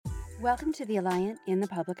Welcome to the Alliant in the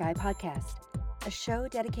Public Eye podcast, a show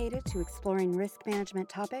dedicated to exploring risk management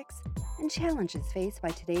topics and challenges faced by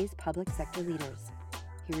today's public sector leaders.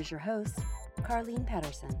 Here's your host, Carlene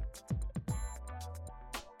Patterson.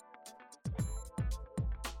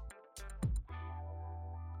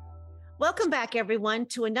 Welcome back, everyone,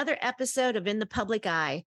 to another episode of In the Public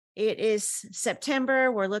Eye. It is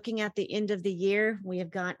September. We're looking at the end of the year. We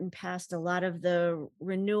have gotten past a lot of the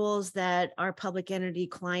renewals that our public entity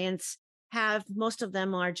clients have. Most of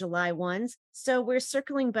them are July 1s. So we're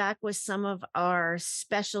circling back with some of our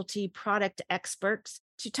specialty product experts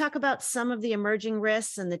to talk about some of the emerging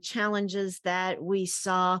risks and the challenges that we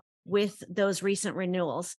saw with those recent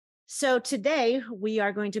renewals. So today we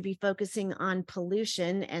are going to be focusing on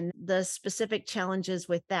pollution and the specific challenges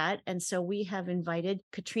with that. And so we have invited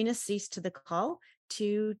Katrina Cease to the call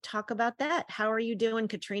to talk about that. How are you doing,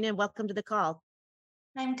 Katrina? Welcome to the call.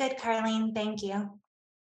 I'm good, Carlene. Thank you.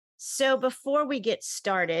 So before we get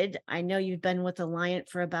started, I know you've been with Alliant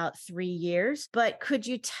for about 3 years, but could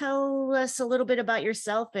you tell us a little bit about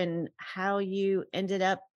yourself and how you ended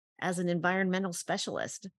up as an environmental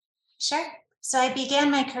specialist? Sure. So I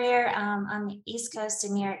began my career on the East Coast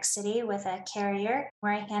in New York City with a carrier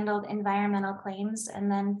where I handled environmental claims.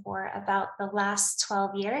 And then for about the last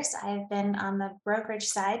 12 years, I've been on the brokerage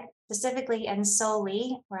side, specifically and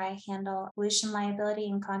solely where I handle pollution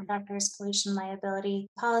liability and contractors' pollution liability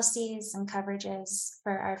policies and coverages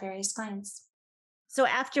for our various clients. So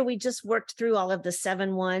after we just worked through all of the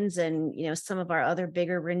 7-1s and some of our other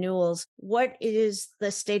bigger renewals, what is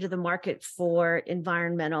the state of the market for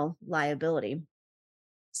environmental liability?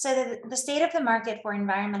 So the state of the market for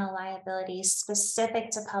environmental liability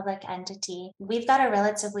specific to public entity, we've got a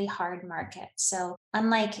relatively hard market. So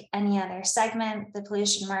unlike any other segment, the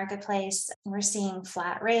pollution marketplace, we're seeing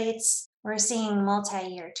flat rates. We're seeing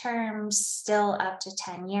multi-year terms, still up to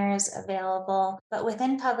 10 years available. But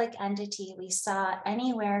within public entity, we saw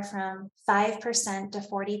anywhere from 5% to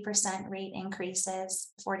 40% rate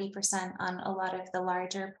increases, 40% on a lot of the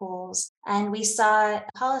larger pools. And we saw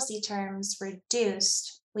policy terms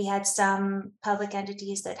reduced. We had some public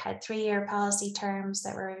entities that had 3-year policy terms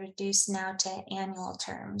that were reduced now to annual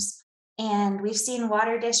terms. And we've seen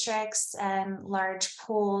water districts and large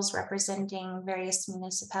pools representing various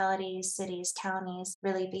municipalities, cities, counties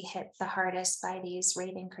really be hit the hardest by these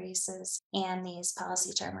rate increases and these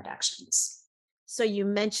policy term reductions. So you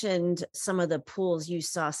mentioned some of the pools, you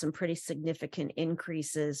saw some pretty significant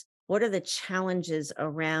increases. What are the challenges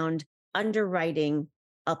around underwriting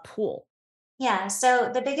a pool? Yeah,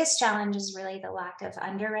 so the biggest challenge is really the lack of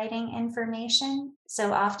underwriting information.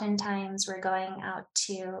 So oftentimes we're going out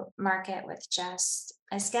to market with just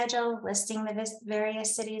a schedule listing the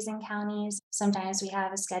various cities and counties. Sometimes we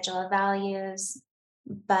have a schedule of values.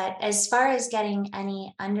 But as far as getting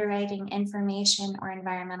any underwriting information or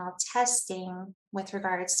environmental testing with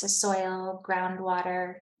regards to soil,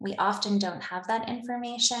 groundwater, we often don't have that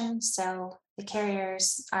information. So the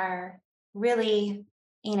carriers are really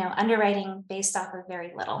underwriting based off of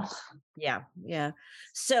very little. Yeah.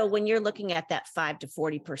 So when you're looking at that 5 to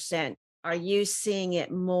 40%, are you seeing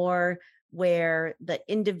it more where the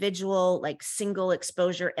individual, like single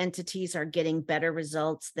exposure entities are getting better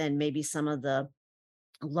results than maybe some of the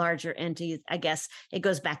larger entities? I guess it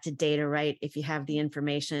goes back to data, right? If you have the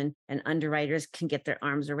information and underwriters can get their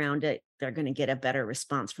arms around it, they're going to get a better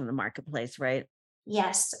response from the marketplace, right?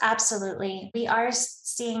 Yes, absolutely. We are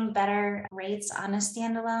seeing better rates on a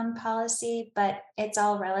standalone policy, but it's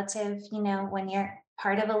all relative. When you're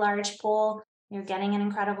part of a large pool, you're getting an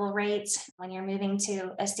incredible rate. When you're moving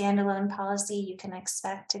to a standalone policy, you can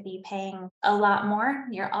expect to be paying a lot more.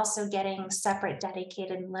 You're also getting separate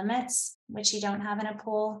dedicated limits, which you don't have in a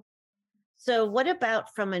pool. So what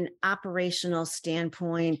about from an operational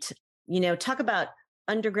standpoint, talk about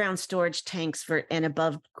underground storage tanks and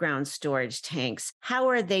above ground storage tanks. How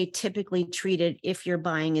are they typically treated if you're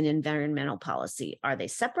buying an environmental policy? Are they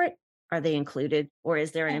separate? Are they included? Or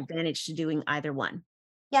is there an advantage to doing either one?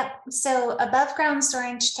 Yep. So above ground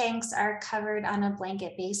storage tanks are covered on a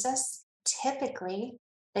blanket basis. Typically,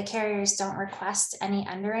 the carriers don't request any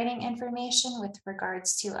underwriting information with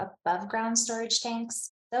regards to above ground storage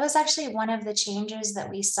tanks. That was actually one of the changes that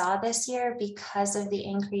we saw this year because of the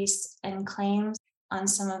increase in claims on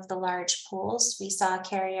some of the large pools. We saw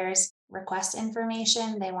carriers request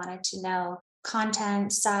information. They wanted to know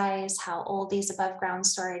content, size, how old these above ground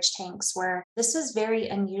storage tanks were. This was very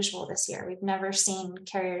unusual this year. We've never seen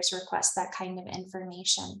carriers request that kind of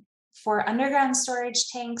information. For underground storage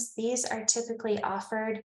tanks, these are typically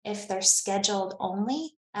offered if they're scheduled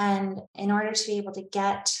only. And in order to be able to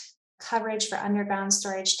get coverage for underground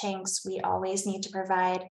storage tanks, we always need to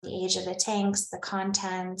provide the age of the tanks, the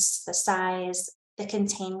contents, the size, the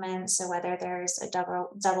containment. So whether there's a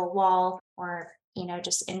double wall or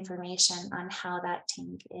just information on how that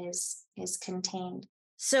tank is contained.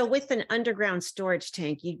 So with an underground storage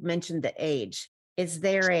tank, you mentioned the age. Is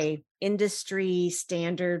there a industry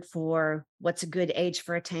standard for what's a good age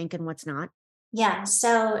for a tank and what's not? Yeah,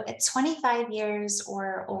 so at 25 years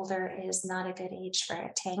or older is not a good age for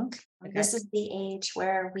a tank. Okay. This is the age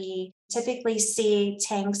where we typically see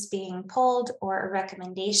tanks being pulled, or a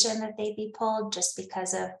recommendation that they be pulled just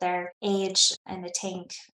because of their age and the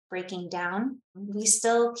tank breaking down. We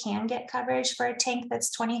still can get coverage for a tank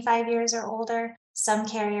that's 25 years or older. Some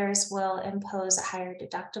carriers will impose a higher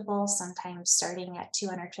deductible, sometimes starting at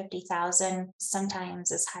 250,000,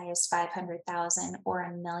 sometimes as high as 500,000 or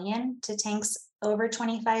 $1 million to tanks over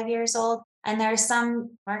 25 years old. And there are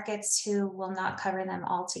some markets who will not cover them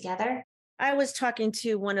altogether. I was talking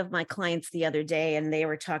to one of my clients the other day, and they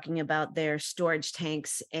were talking about their storage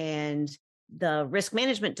tanks, and the risk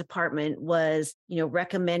management department was,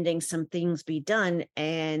 recommending some things be done.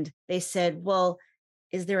 And they said, well,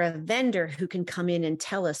 is there a vendor who can come in and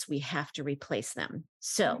tell us we have to replace them?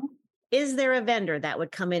 So is there a vendor that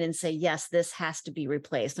would come in and say, yes, this has to be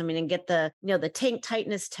replaced? I mean, and get the tank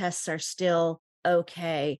tightness tests are still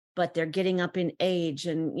okay, but they're getting up in age,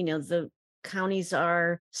 and, the counties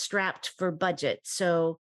are strapped for budget.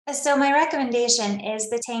 So my recommendation is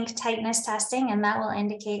the tank tightness testing, and that will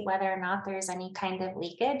indicate whether or not there's any kind of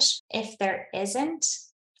leakage. If there isn't,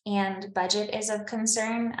 and budget is of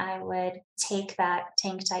concern, I would take that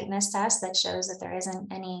tank tightness test that shows that there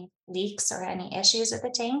isn't any leaks or any issues with the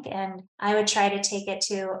tank. And I would try to take it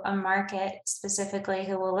to a market specifically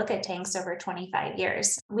who will look at tanks over 25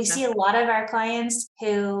 years. We see a lot of our clients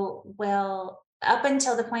who will, up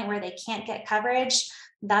until the point where they can't get coverage,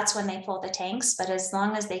 that's when they pull the tanks. But as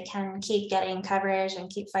long as they can keep getting coverage and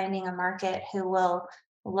keep finding a market who will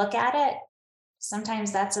look at it,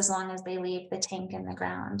 sometimes that's as long as they leave the tank in the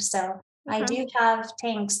ground. So I do have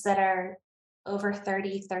tanks that are over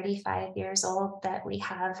 30, 35 years old that we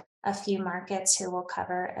have a few markets who will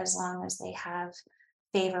cover as long as they have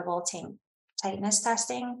favorable tank tightness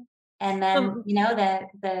testing. And then,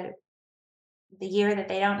 the year that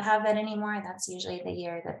they don't have that anymore, that's usually the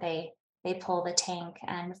year that they pull the tank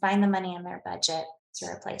and find the money in their budget to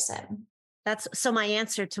replace it. So my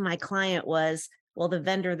answer to my client was, well, the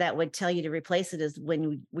vendor that would tell you to replace it is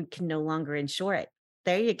when we can no longer insure it.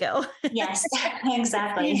 There you go. Yes,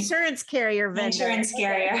 exactly. Insurance carrier vendor. Insurance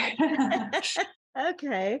carrier.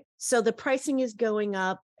 Okay. So the pricing is going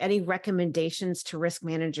up. Any recommendations to risk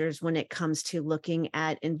managers when it comes to looking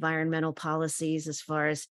at environmental policies as far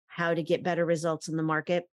as how to get better results in the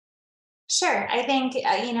market? Sure. I think,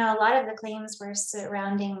 a lot of the claims were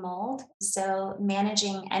surrounding mold. So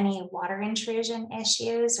managing any water intrusion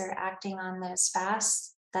issues or acting on those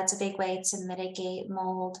fast, that's a big way to mitigate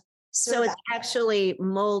mold. So it's actually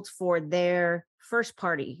mold for their first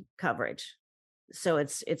party coverage. So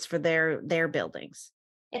it's for their buildings.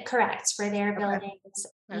 Correct. For their buildings.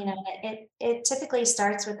 It typically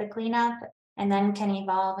starts with the cleanup and then can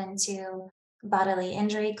evolve into bodily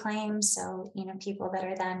injury claims. So, people that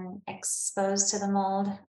are then exposed to the mold.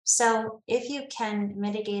 So if you can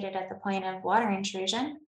mitigate it at the point of water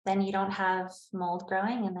intrusion, then you don't have mold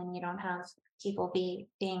growing, and then you don't have people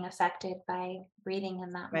being affected by breathing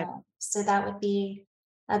in that mold. So that would be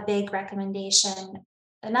a big recommendation.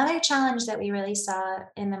 Another challenge that we really saw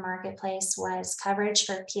in the marketplace was coverage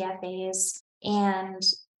for PFAS. And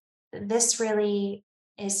this really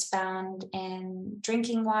is found in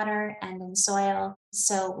drinking water and in soil.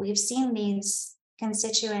 So we've seen these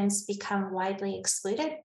constituents become widely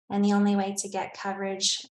excluded. And the only way to get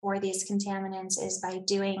coverage for these contaminants is by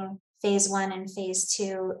doing phase 1 and phase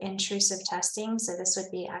 2 intrusive testing. So this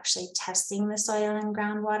would be actually testing the soil and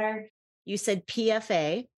groundwater. You said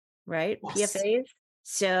PFA, right? Yes. PFAs.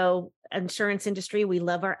 So insurance industry, we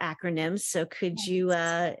love our acronyms. So could you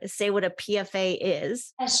say what a PFA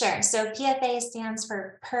is? Sure. So PFA stands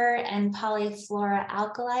for per and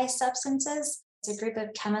polyfluoroalkyl substances. It's a group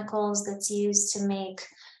of chemicals that's used to make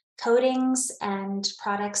coatings and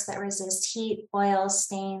products that resist heat, oil,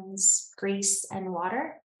 stains, grease, and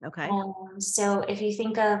water. Okay. So if you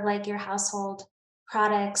think of like your household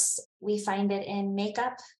products, we find it in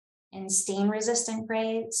makeup and stain resistant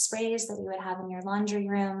sprays that you would have in your laundry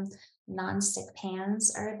room. Non-stick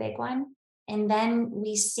pans are a big one. And then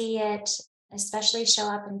we see it especially show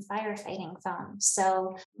up in firefighting foam.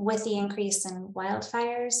 So with the increase in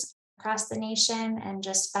wildfires across the nation and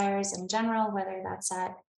just fires in general, whether that's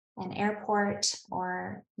at an airport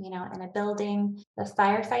or, in a building. The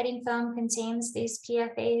firefighting foam contains these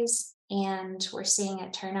PFAs, and we're seeing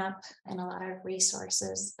it turn up in a lot of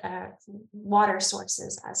water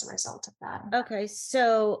sources as a result of that. Okay.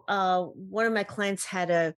 So one of my clients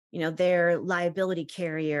had their liability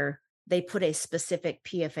carrier, they put a specific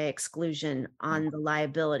PFA exclusion on the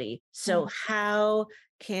liability. So how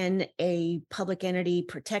can a public entity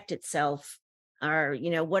protect itself? Or,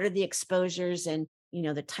 what are the exposures and,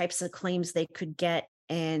 the types of claims they could get?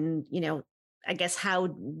 And, I guess, how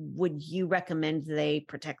would you recommend they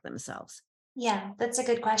protect themselves? Yeah, that's a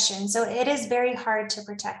good question. So it is very hard to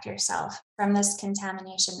protect yourself from this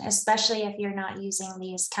contamination, especially if you're not using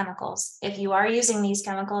these chemicals. If you are using these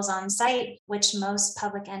chemicals on site, which most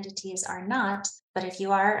public entities are not, but if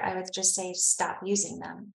you are, I would just say stop using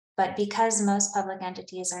them. But because most public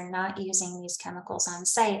entities are not using these chemicals on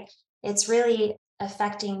site, it's really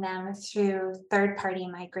affecting them through third-party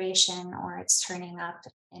migration, or it's turning up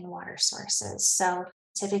in water sources. So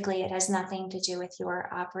typically, it has nothing to do with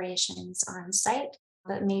your operations on site,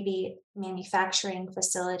 but maybe manufacturing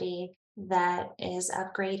facility that is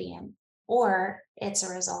up gradient, or it's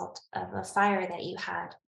a result of a fire that you had,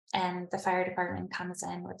 and the fire department comes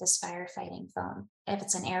in with this firefighting foam. If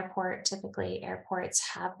it's an airport, typically airports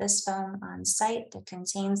have this foam on site that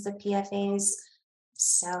contains the PFAs.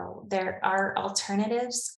 So there are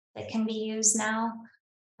alternatives that can be used now,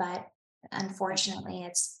 but unfortunately,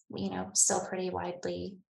 it's, still pretty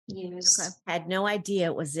widely used. Okay. I had no idea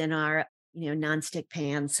it was in our, nonstick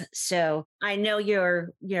pans. So I know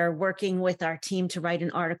you're working with our team to write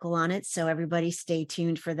an article on it. So everybody stay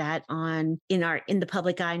tuned for that in the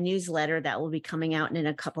Public Eye newsletter that will be coming out in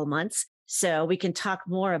a couple months. So we can talk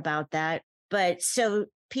more about that. But so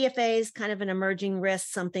PFA is kind of an emerging risk,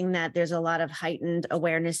 something that there's a lot of heightened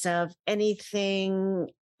awareness of. Anything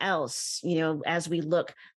else, as we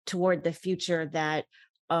look toward the future that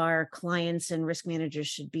our clients and risk managers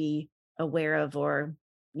should be aware of, or,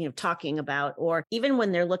 talking about, or even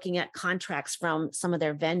when they're looking at contracts from some of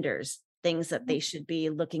their vendors, things that they should be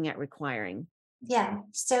looking at requiring? Yeah.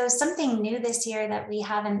 So something new this year that we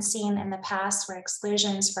haven't seen in the past were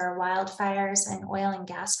exclusions for wildfires and oil and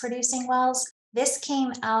gas producing wells. This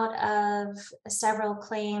came out of several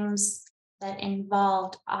claims that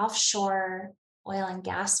involved offshore oil and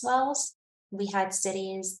gas wells. We had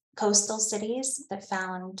coastal cities that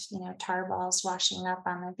found, tar balls washing up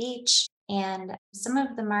on the beach. And some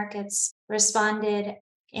of the markets responded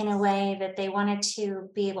in a way that they wanted to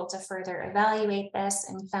be able to further evaluate this,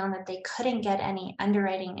 and found that they couldn't get any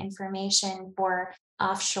underwriting information for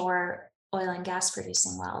offshore oil and gas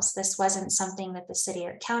producing wells. This wasn't something that the city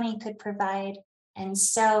or county could provide. And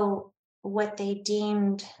so what they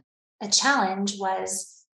deemed a challenge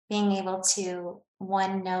was being able to,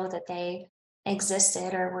 one, know that they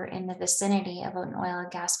existed or were in the vicinity of an oil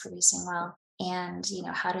and gas producing well, and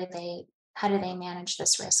how do they manage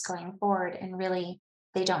this risk going forward. And really,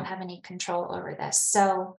 they don't have any control over this.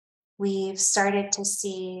 So we've started to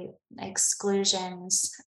see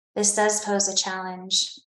exclusions. This does pose a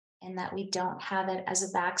challenge in that we don't have it as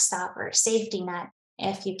a backstop or a safety net.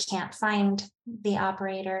 If you can't find the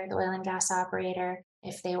operator, the oil and gas operator,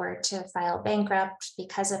 if they were to file bankrupt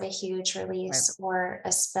because of a huge release or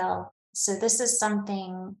a spill. So this is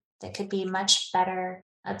something that could be much better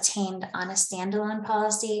obtained on a standalone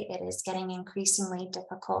policy. It is getting increasingly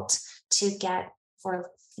difficult to get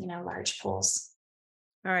for, large pools.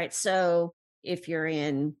 All right. So if you're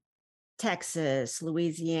in Texas,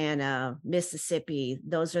 Louisiana, Mississippi,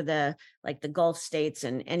 those are the Gulf states,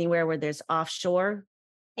 and anywhere where there's offshore.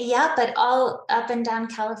 Yeah, but all up and down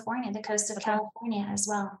California, the coast of California as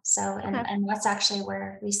well. So, and that's actually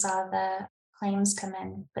where we saw the claims come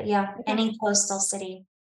in. But yeah, any coastal city.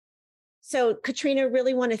 So Katrina,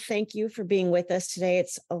 really want to thank you for being with us today.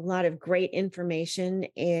 It's a lot of great information.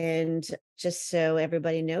 And just so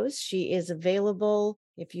everybody knows, she is available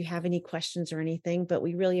if you have any questions or anything, but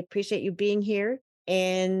we really appreciate you being here.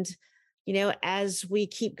 And, as we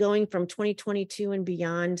keep going from 2022 and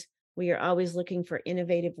beyond, we are always looking for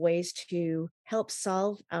innovative ways to help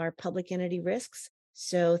solve our public entity risks.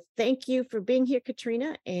 So thank you for being here,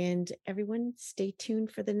 Katrina, and everyone stay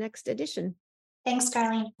tuned for the next edition. Thanks,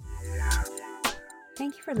 Carlene.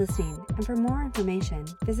 Thank you for listening. And for more information,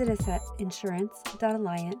 visit us at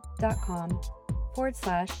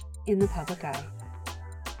insurance.alliant.com/in the public eye.